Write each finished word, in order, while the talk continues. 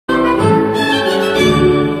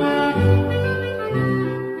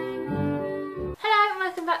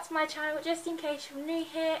my channel. Just in case you're new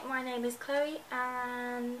here, my name is Chloe,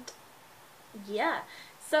 and yeah,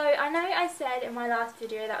 so I know I said in my last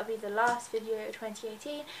video that would be the last video of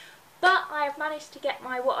 2018, but I have managed to get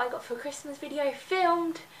my what I got for Christmas video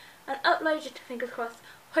filmed and uploaded, fingers crossed,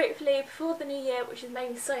 hopefully before the new year, which has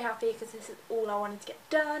made me so happy because this is all I wanted to get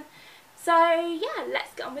done. So yeah,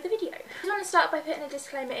 let's get on with the video. I just want to start by putting a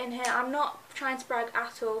disclaimer in here. I'm not trying to brag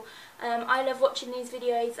at all. I love watching these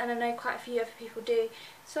videos, and I know quite a few other people do.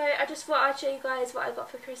 So I just thought I'd show you guys what I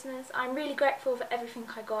got for Christmas. I'm really grateful for everything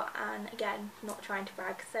I got, and again, not trying to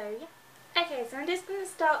brag, so yeah. Okay, so I'm just going to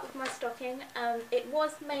start with my stocking. It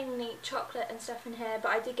was mainly chocolate and stuff in here,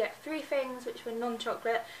 but I did get 3 things which were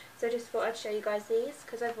non-chocolate, so I just thought I'd show you guys these,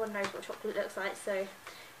 because everyone knows what chocolate looks like, so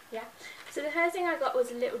yeah. So the first thing I got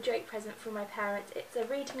was a little joke present from my parents. It's a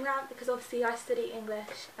reading lamp, because obviously I study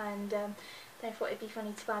English, and they thought it'd be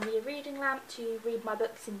funny to buy me a reading lamp to read my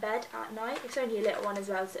books in bed at night. It's only a little one as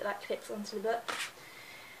well, so it like clips onto the book.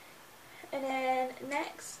 And then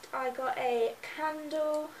next I got a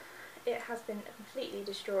candle. It has been completely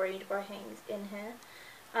destroyed by things in here.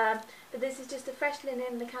 But this is just a fresh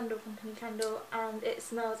linen, the Candle Company candle, and it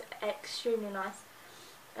smells extremely nice.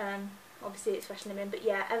 Obviously it's fresh linen, but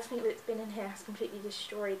yeah, everything that's been in here has completely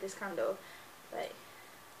destroyed this candle. But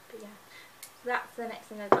yeah, so that's the next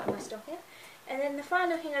thing I got in my stocking. And then the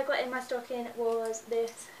final thing I got in my stocking was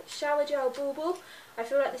this shower gel bauble. I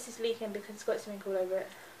feel like this is leaking because it's got something all over it.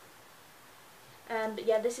 But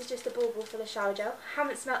yeah, this is just a bauble for the shower gel. I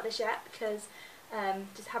haven't smelt this yet because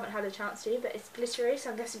just haven't had a chance to, but it's glittery,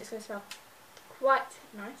 so I'm guessing it's going to smell quite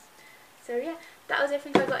nice. So yeah, that was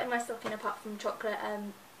everything I got in my stocking apart from chocolate.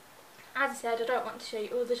 As I said, I don't want to show you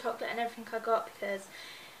all the chocolate and everything I got because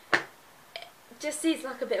it just seems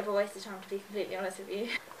like a bit of a waste of time, to be completely honest with you.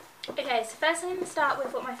 Okay, so first I'm going to start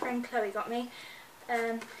with what my friend Chloe got me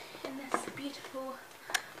in this beautiful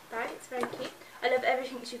bag. It's very cute. I love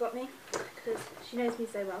everything she got me because she knows me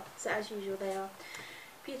so well, so as usual they are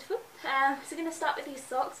beautiful. So I'm going to start with these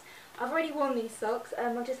socks. I've already worn these socks,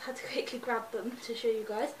 I just had to quickly grab them to show you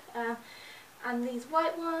guys. And these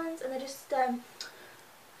white ones, and they're just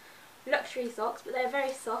luxury socks, but they're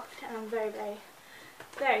very soft and very, very,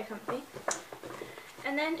 very comfy.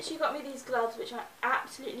 And then she got me these gloves, which I'm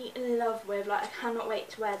absolutely in love with. Like, I cannot wait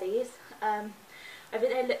to wear these. I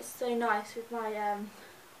think they look so nice with my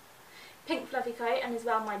pink fluffy coat and as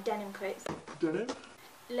well my denim coats. Denim?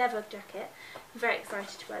 Leather jacket. I'm very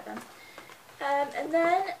excited to wear them. And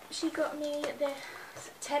then she got me this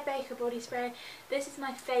Ted Baker body spray. This is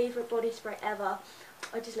my favourite body spray ever.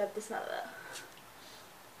 I just love the smell of it.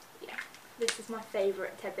 Yeah, this is my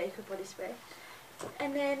favourite Ted Baker body spray.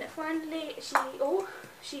 And then finally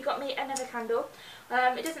she got me another candle.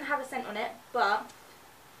 It doesn't have a scent on it, but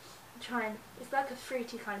it's like a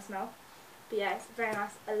fruity kind of smell. But yeah, it's very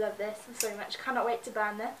nice. I love this so much. Cannot wait to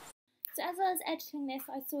burn this. So as I was editing this,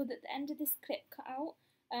 I saw that the end of this clip cut out.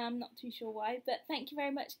 I'm not too sure why, but thank you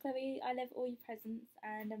very much, Chloe. I love all your presents,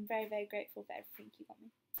 and I'm very, very grateful for everything you got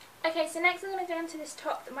me. Okay, so next I'm going to go into this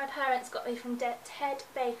top that my parents got me from Ted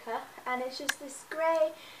Baker, and it's just this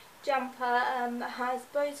grey jumper that has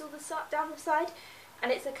bows all down the side,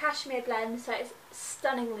 and it's a cashmere blend, so it's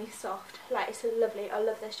stunningly soft. Like, it's so lovely. I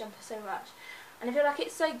love this jumper so much, and I feel like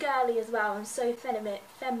it's so girly as well and so feminine.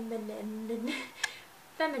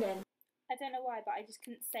 I don't know why, but I just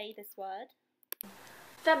couldn't say this word.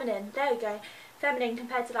 Feminine, there we go. Feminine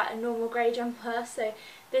compared to like a normal grey jumper, so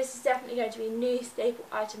this is definitely going to be a new staple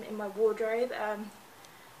item in my wardrobe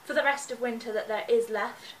for the rest of winter that there is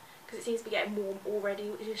left, because it seems to be getting warm already,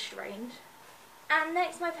 which is strange. And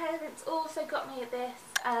next my parents also got me this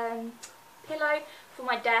pillow for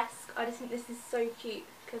my desk. I just think this is so cute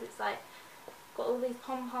because it's like got all these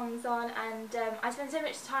pom-poms on, and I spend so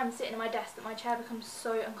much time sitting at my desk that my chair becomes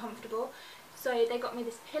so uncomfortable. So they got me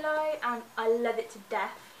this pillow and I love it to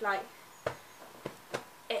death. Like,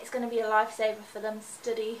 it's going to be a lifesaver for them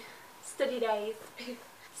study days.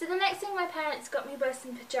 So the next thing my parents got me were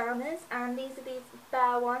some pyjamas, and these are these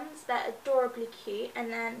bear ones. They're adorably cute,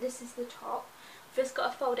 and then this is the top. I've just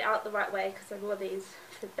got to fold it out the right way because I wore these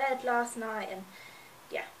for bed last night, and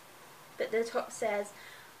yeah. But the top says,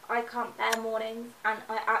 "I can't bear mornings," and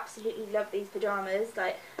I absolutely love these pyjamas.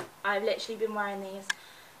 Like, I've literally been wearing these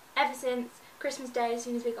ever since Christmas Day. As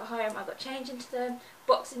soon as we got home, I got changed into them.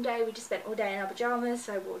 Boxing Day, we just spent all day in our pyjamas,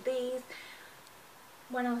 so I wore these.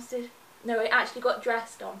 When else did... No, I actually got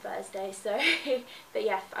dressed on Thursday, so... But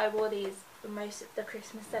yeah, I wore these for most of the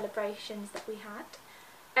Christmas celebrations that we had.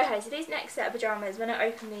 Okay, so these next set of pyjamas, when I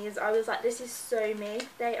opened these, I was like, this is so me.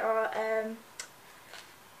 They are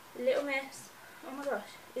Little Miss... Oh my gosh.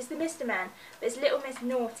 It's the Mr. Man, but it's Little Miss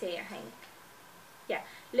Naughty, I think. yeah,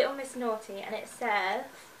 Little Miss Naughty, and it says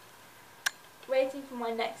waiting for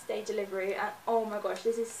my next day delivery. And oh my gosh,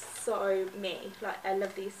 this is so me. Like, I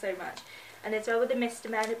love these so much. And as well with the Mr.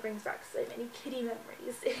 Men, it brings back so many kiddie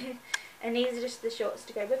memories. And these are just the shorts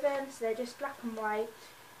to go with them, so they're just black and white.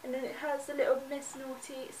 And then it has the Little Miss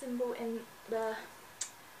Naughty symbol in the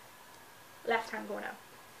left hand corner.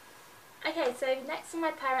 Okay, so next to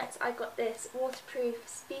my parents, I got this waterproof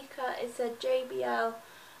speaker. It's a JBL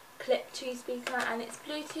Clip 2 speaker, and it's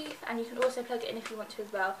Bluetooth, and you can also plug it in if you want to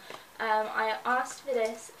as well. I asked for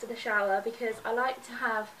this for the shower because I like to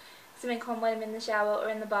have something on when I'm in the shower or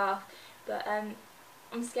in the bath, but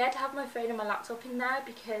I'm scared to have my phone and my laptop in there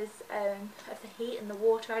because of the heat and the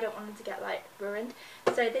water. I don't want them to get like ruined.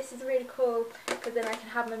 So this is really cool because then I can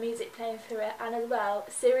have my music playing through it, and as well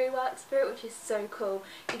Siri works through it, which is so cool.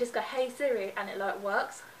 You just go, "Hey Siri," and it like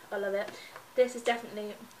works. I love it. This is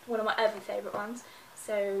definitely one of my other favourite ones.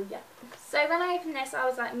 So yeah. So when I opened this, I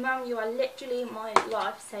was like, "Mum, you are literally my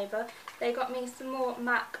lifesaver." They got me some more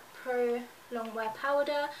MAC Pro Longwear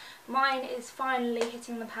powder. Mine is finally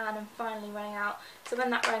hitting the pan and finally running out. So when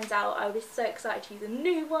that runs out, I'll be so excited to use a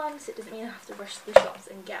new one, so it doesn't mean I have to rush to the shops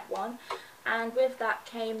and get one. And with that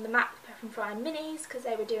came the MAC Prep and Fry Minis, because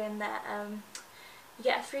they were doing their you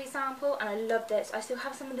get a free sample, and I love this. I still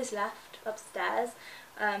have some of this left upstairs,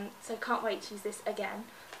 so I can't wait to use this again.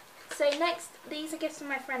 So next, these are gifts from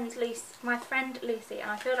my friend Lucy,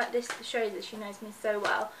 and I feel like this shows that she knows me so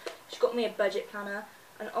well. She got me a budget planner.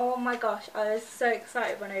 And oh my gosh, I was so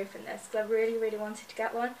excited when I opened this because I really, really wanted to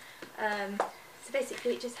get one. So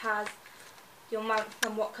basically it just has your month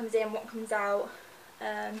and what comes in, what comes out.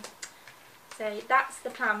 So that's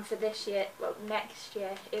the plan for this year, well next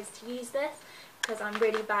year, is to use this because I'm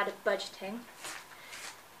really bad at budgeting.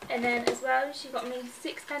 And then as well, she got me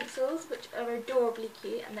 6 pencils, which are adorably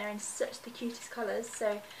cute, and they're in such the cutest colours,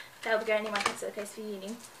 so they'll be going in my pencil case for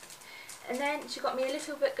uni. And then she got me a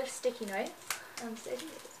little book of sticky notes.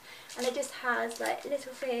 And it just has like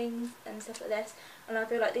little things and stuff like this, and I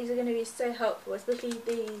feel like these are going to be so helpful, especially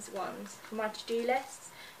these ones for my to-do lists.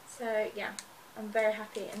 So yeah, I'm very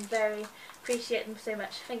happy and very appreciate them so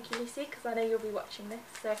much. Thank you, Lucy, because I know you'll be watching this,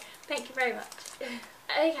 so thank you very much.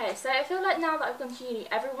 Okay, so I feel like now that I've gone to uni,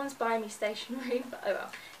 everyone's buying me stationery, but oh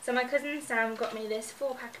well. So my cousin Sam got me this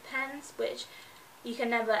 4-pack of pens, which you can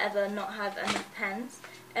never ever not have enough pens.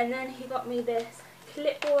 And then he got me this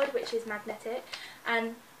clipboard, which is magnetic,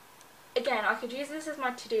 and again I could use this as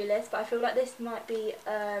my to-do list, but I feel like this might be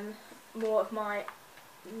more of my,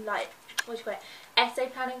 like, what do you call it, essay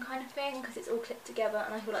planning kind of thing, because it's all clipped together,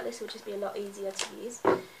 and I feel like this will just be a lot easier to use.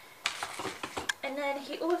 And then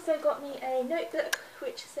he also got me a notebook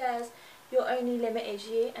which says "Your only limit is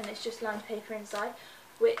you," and it's just lined paper inside,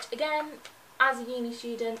 which again, as a uni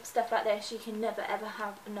student, stuff like this you can never ever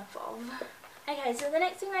have enough of. Okay, so the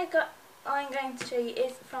next thing I'm going to show you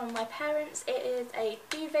is from my parents. It is a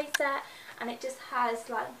duvet set, and it just has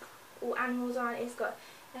like all animals on it. It's got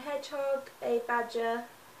a hedgehog, a badger,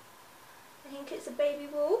 I think it's a baby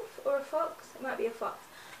wolf or a fox. It might be a fox.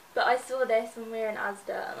 But I saw this when we were in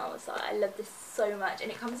Asda, and I was like, I love this so much.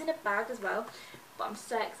 And it comes in a bag as well. But I'm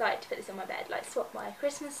so excited to put this on my bed. Like, swap my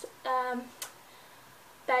Christmas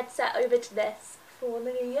bed set over to this for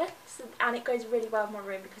the new year. So, and it goes really well with my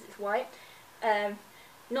room because it's white.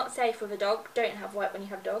 Not safe with a dog. Don't have white when you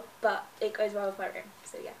have a dog, but it goes well with my room.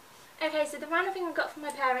 So yeah. Okay, so the random thing I got from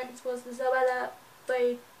my parents was the Zoella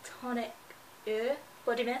Botanic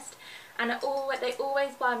Body Mist, and they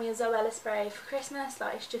always buy me a Zoella spray for Christmas.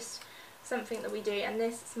 Like, it's just something that we do, and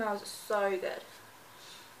this smells so good.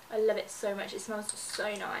 I love it so much. It smells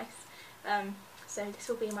so nice. So this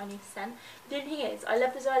will be my new scent. The only thing is, I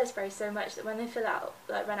love the Zoella spray so much that when they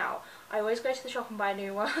run out, I always go to the shop and buy a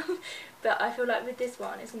new one. But I feel like with this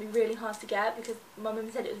one, it's going to be really hard to get because my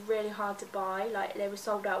mum said it was really hard to buy. Like, they were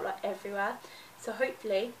sold out like everywhere. So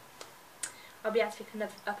hopefully, I'll be able to pick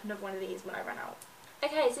up another one of these when I run out.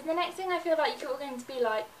 Okay, so the next thing I feel like you're going to be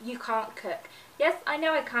like, you can't cook. Yes, I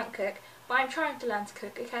know I can't cook, but I'm trying to learn to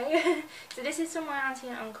cook, okay? So this is from my auntie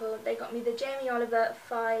and uncle. They got me the Jamie Oliver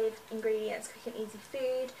 5 ingredients quick and easy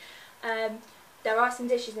food. There are some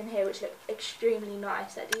dishes in here which look extremely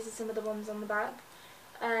nice. Like, these are some of the ones on the back.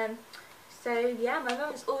 So yeah, my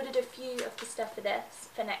mum's ordered a few of the stuff for this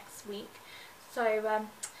for next week. So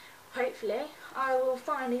hopefully I will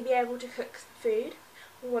finally be able to cook some food.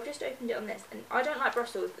 Oh, I've just opened it on this, and I don't like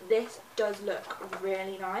Brussels, but this does look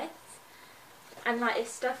really nice. And like,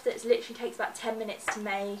 it's stuff that literally takes about 10 minutes to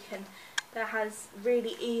make, and that has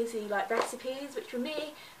really easy like recipes, which for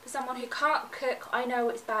me, for someone who can't cook, I know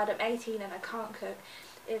it's bad, I'm 18 and I can't cook,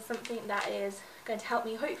 is something that is going to help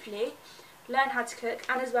me hopefully learn how to cook,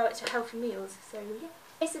 and as well it's healthy meals, so yeah.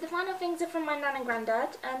 Okay, so the final things are from my nan and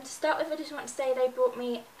granddad. To start with, I just want to say they brought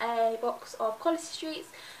me a box of quality streets.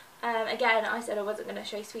 Again, I said I wasn't going to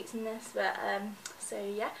show sweets in this, but so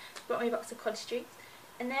yeah, brought me a box of quality streets.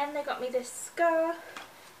 And then they got me this scarf,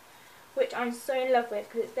 which I'm so in love with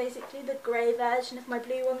because it's basically the grey version of my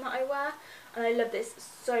blue one that I wear, and I love this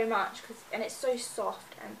so much and it's so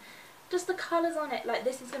soft, and just the colours on it, like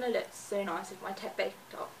this is going to look so nice with my Ted Baker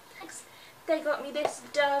top. Next, they got me this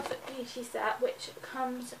Dove beauty set, which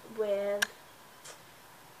comes with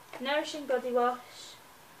nourishing body wash.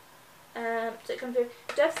 So it comes with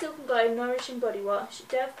Dove Silk and Glow Nourishing Body Wash,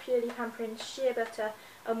 Dove Purely Pampering Shea Butter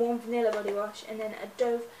and Warm Vanilla Body Wash, and then a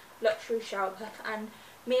Dove Luxury Shower Puff. And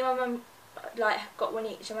me and my mum like got one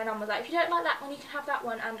each, and my mum was like, if you don't like that one you can have that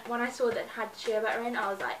one, and when I saw that it had shea butter in,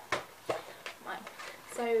 I was like, mine.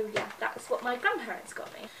 So yeah, that's what my grandparents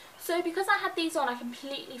got me. So because I had these on, I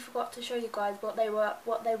completely forgot to show you guys what they were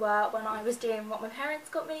when I was doing what my parents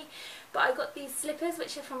got me. But I got these slippers,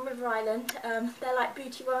 which are from River Island. They're like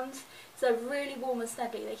booty ones, so they're really warm and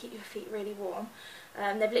snuggly. They keep your feet really warm.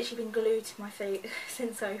 They've literally been glued to my feet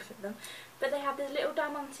since I opened them. But they have this little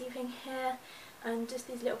diamante thing here, and just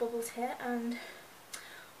these little bubbles here, and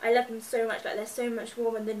I love them so much. Like, they're so much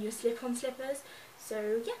warmer than your slip-on slippers.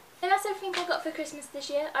 So yeah. So that's everything I got for Christmas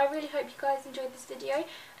this year. I really hope you guys enjoyed this video.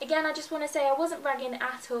 Again, I just want to say I wasn't bragging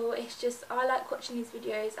at all. It's just I like watching these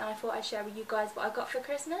videos, and I thought I'd share with you guys what I got for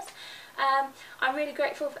Christmas. I'm really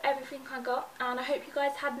grateful for everything I got, and I hope you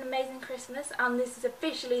guys had an amazing Christmas, and this is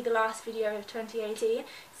officially the last video of 2018.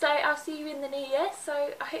 So I'll see you in the new year,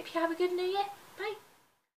 so I hope you have a good new year. Bye!